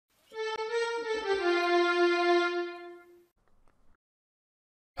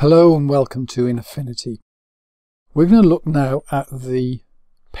Hello and welcome to Affinity. We're going to look now at the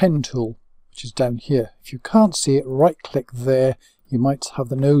pen tool, which is down here. If you can't see it, right click there. You might have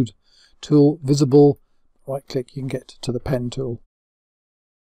the node tool visible. Right click, you can get to the pen tool.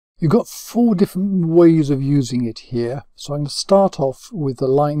 You've got 4 different ways of using it here. So I'm going to start off with the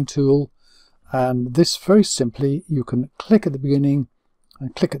line tool, and this very simply, you can click at the beginning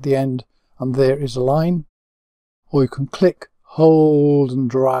and click at the end, and there is a line. Or you can click, hold and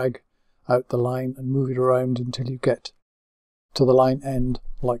drag out the line and move it around until you get to the line end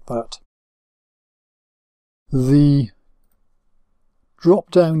like that. The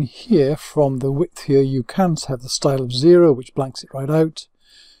drop down here from the width here, you can have the style of 0, which blanks it right out.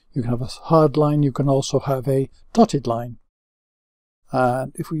 You can have a hard line, you can also have a dotted line.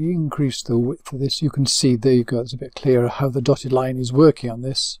 And if we increase the width of this, you can see, there you go, it's a bit clearer how the dotted line is working on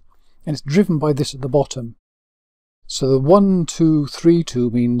this. And it's driven by this at the bottom. So the 1, 2, 3, 2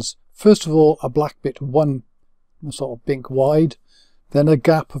 means, first of all, a black bit 1 sort of bink wide, then a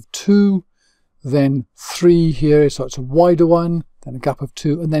gap of 2, then 3 here, so it's a wider one, then a gap of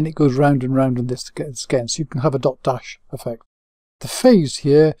 2, and then it goes round and round on this again, so you can have a dot dash effect. The phase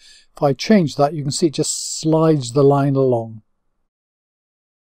here, if I change that, you can see it just slides the line along.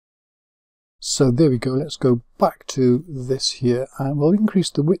 So there we go, let's go back to this here, and we'll increase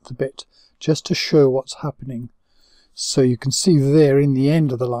the width a bit just to show what's happening. So you can see there in the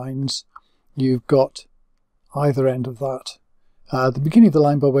end of the lines, you've got either end of that. The beginning of the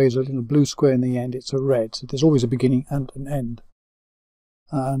line, by the way, is a little blue square, in the end it's a red, so there's always a beginning and an end.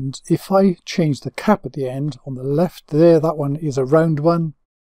 And if I change the cap at the end, on the left there, that one is a round one.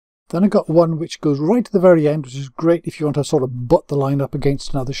 Then I've got one which goes right to the very end, which is great if you want to sort of butt the line up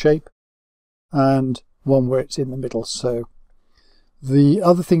against another shape. And one where it's in the middle. So the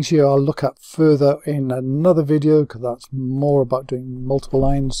other things here I'll look at further in another video, because that's more about doing multiple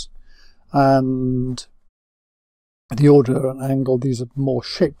lines. And the order and angle, these are more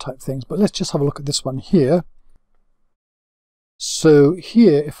shape type things. But let's just have a look at this one here. So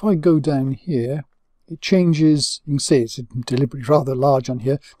here, if I go down here, it changes. You can see it's deliberately rather large on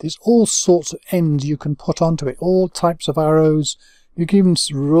here. There's all sorts of ends you can put onto it, all types of arrows. You can even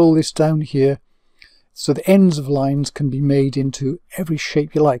roll this down here. So the ends of lines can be made into every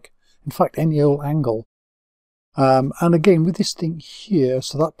shape you like. In fact, any old angle. And again, with this thing here,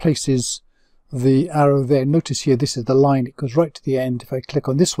 so that places the arrow there. Notice here, this is the line. It goes right to the end. If I click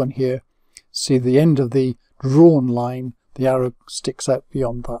on this one here, see the end of the drawn line, the arrow sticks out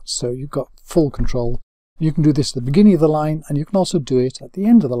beyond that. So you've got full control. You can do this at the beginning of the line, and you can also do it at the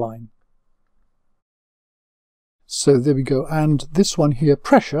end of the line. So there we go. And this one here,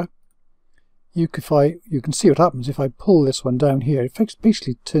 pressure, you can see what happens if I pull this one down here. It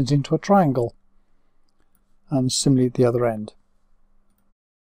basically turns into a triangle. And similarly at the other end.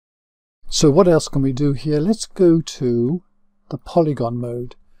 So what else can we do here? Let's go to the Polygon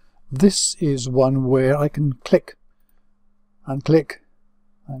mode. This is one where I can click and click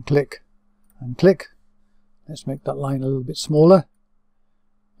and click and click. Let's make that line a little bit smaller.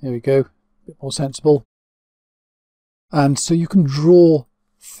 There we go, a bit more sensible. And so you can draw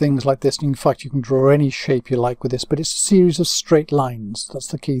things like this. In fact, you can draw any shape you like with this, but it's a series of straight lines. That's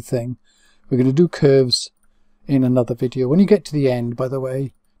the key thing. We're going to do curves in another video. When you get to the end, by the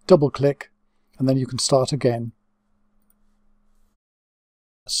way, double click and then you can start again.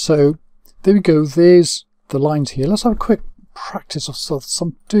 So there we go. There's the lines here. Let's have a quick practice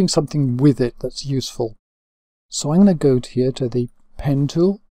of doing something with it that's useful. So I'm going to go here to the pen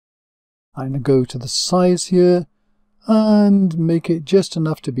tool. I'm going to go to the size here and make it just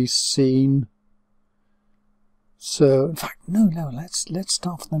enough to be seen. So in fact, no, let's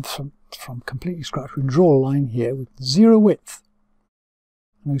start from completely scratch. We draw a line here with 0 width.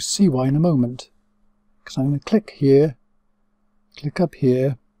 And we'll see why in a moment. Because I'm going to click here, click up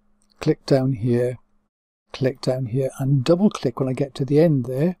here, click down here, and double click when I get to the end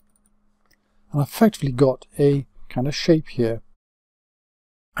there. And I've effectively got a kind of shape here.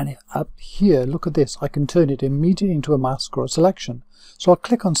 And if up here, look at this, I can turn it immediately into a mask or a selection. So I'll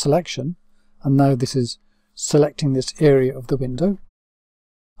click on selection, and now this is selecting this area of the window.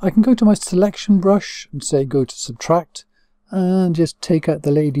 I can go to my selection brush and say go to subtract, and just take out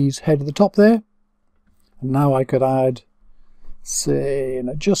the lady's head at the top there. And now I could add, say, an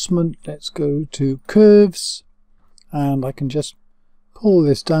adjustment. Let's go to curves, and I can just pull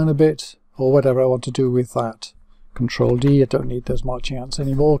this down a bit, or whatever I want to do with that. Control D, I don't need those marching ants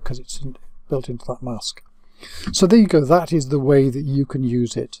anymore because it's built into that mask. So there you go, that is the way that you can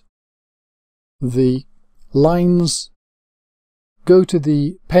use it. The lines, go to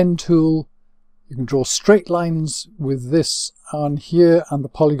the pen tool, You can draw straight lines with this on here and the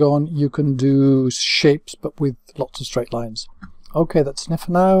polygon you can do shapes but with lots of straight lines. Okay, that's enough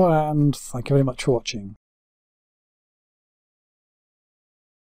for now, and thank you very much for watching.